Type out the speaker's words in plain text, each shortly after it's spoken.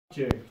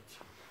Object.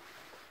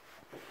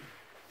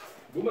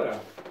 Boomerang.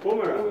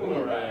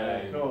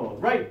 Boomerang. Oh,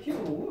 right.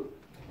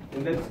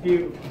 And let's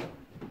give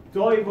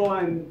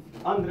Toivo and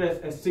Andres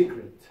a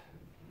secret.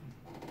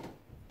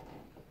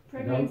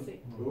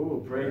 Pregnancy.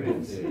 Oh,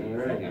 pregnancy.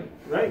 Right.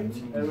 Right.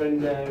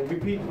 And then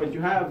repeat what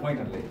you have.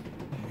 Pointedly.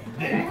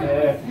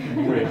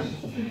 Wish.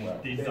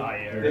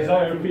 Desire.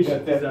 Desire. Wish.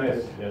 Yes,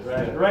 Desire. yes,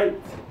 Right. yes. Right.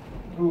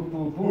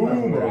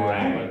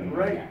 Boomerang.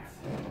 Right.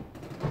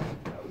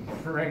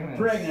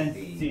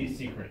 Pregnancy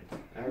secret.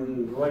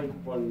 And write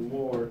one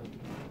more.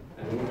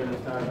 And we're gonna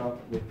start off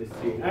with the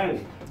C.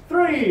 And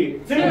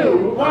 3,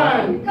 2,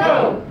 1,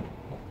 go!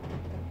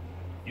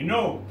 You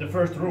know the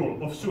first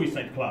rule of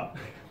Suicide Club.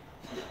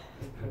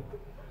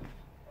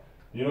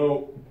 You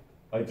know,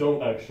 I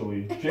don't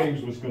actually.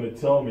 James was going to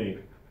tell me,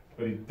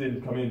 but he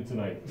didn't come in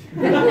tonight.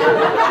 We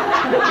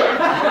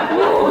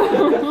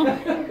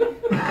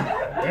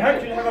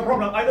actually have a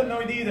problem. I don't know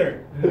it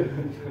either.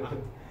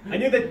 I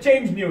knew that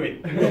James knew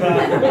it.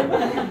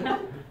 But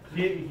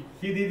he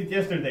did it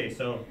yesterday,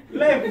 so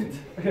left.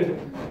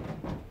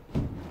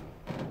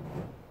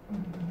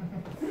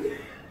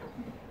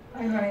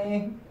 Hi,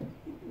 honey.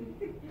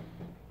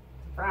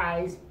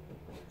 Fries.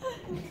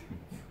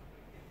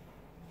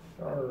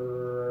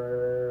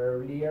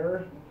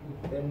 Earlier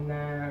than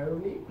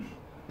early.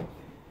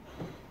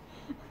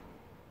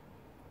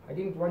 I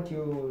didn't want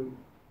you.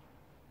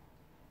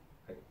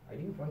 I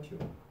didn't want you.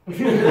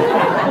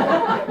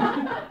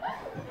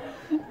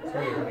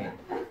 Sorry, honey.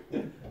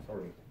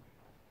 Sorry.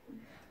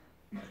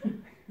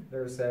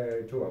 There's 2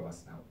 of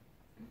us now.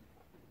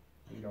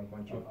 We don't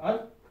want you.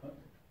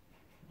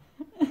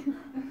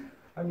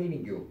 I'm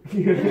leaving you.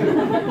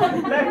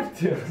 Left!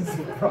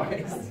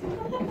 Surprise.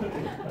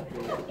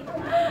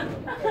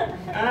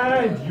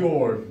 And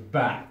you're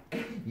back,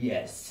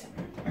 Yes.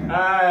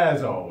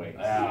 as always.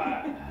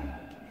 I'm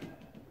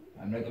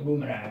like a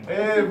boomerang.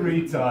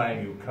 Every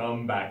time you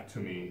come back to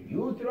me.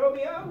 You throw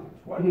me out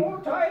one more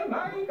time,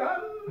 I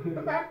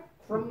come back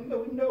from the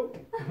window.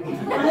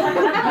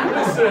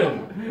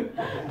 Listen,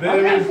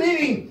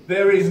 Leaving.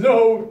 there is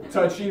no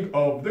touching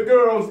of the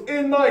girls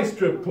in my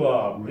strip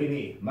club.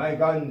 Really, my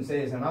gun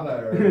says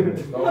another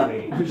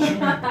story.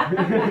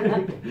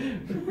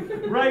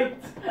 Right!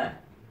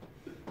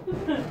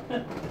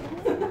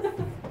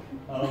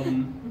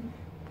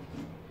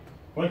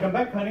 Welcome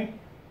back, honey.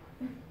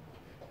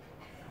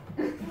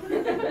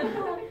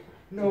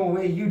 No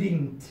way, you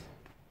didn't.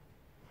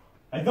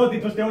 I thought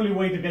it was the only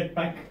way to get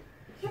back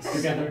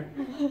together.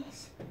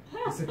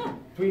 It's a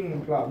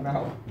twin club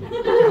now.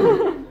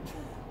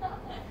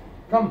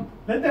 Come.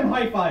 Let them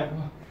high five.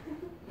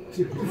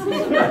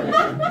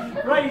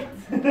 Right!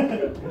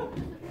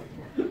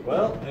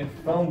 Well, I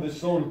found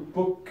this old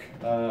book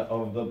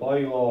of the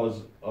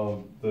bylaws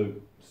of the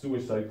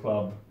Suicide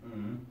Club.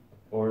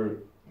 Or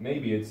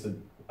maybe it's a,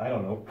 I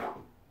don't know.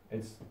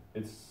 It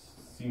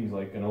seems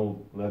like an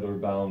old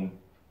leather-bound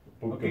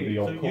book of Okay, the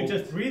so occult. you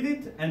just read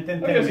it and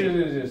then Oh, tell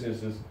yes, me.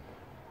 yes.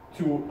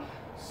 To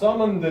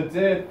summon the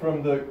dead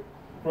from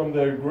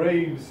their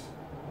graves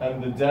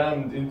and the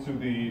damned into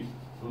the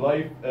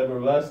life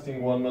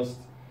everlasting, one must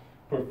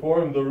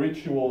perform the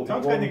ritual.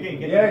 Sounds kinda gay.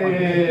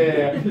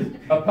 Yeah.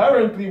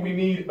 Apparently, we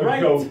need a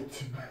Right.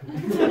 goat.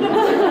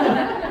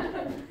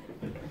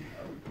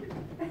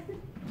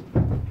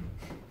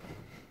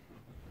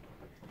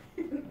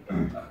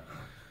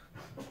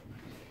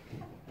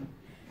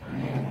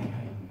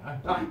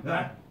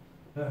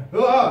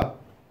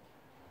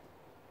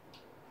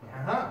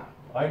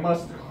 I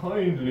must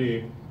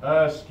kindly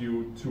ask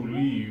you to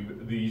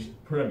leave these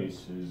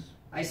premises.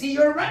 I see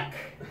your wreck.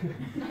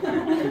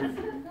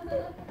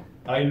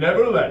 I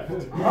never left.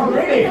 Oh,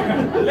 really?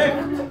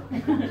 Left!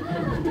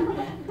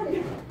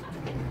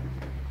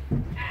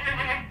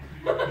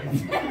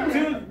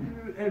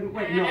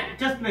 Wait, no,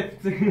 just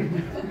left.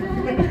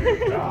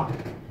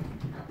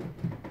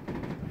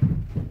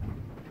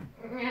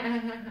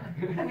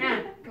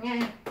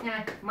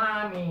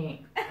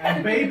 Mommy.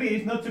 A baby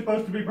is not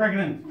supposed to be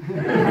pregnant.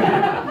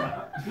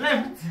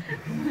 Left!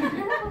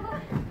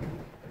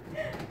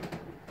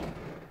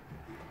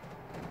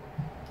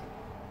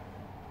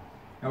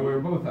 Now we're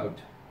both out.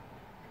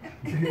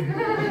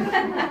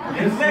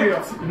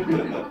 Left!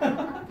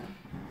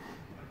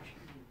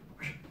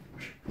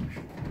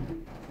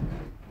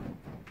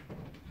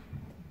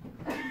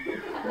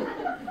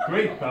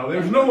 Great, now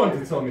there's no one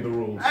to tell me the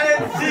rules.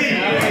 Let's see.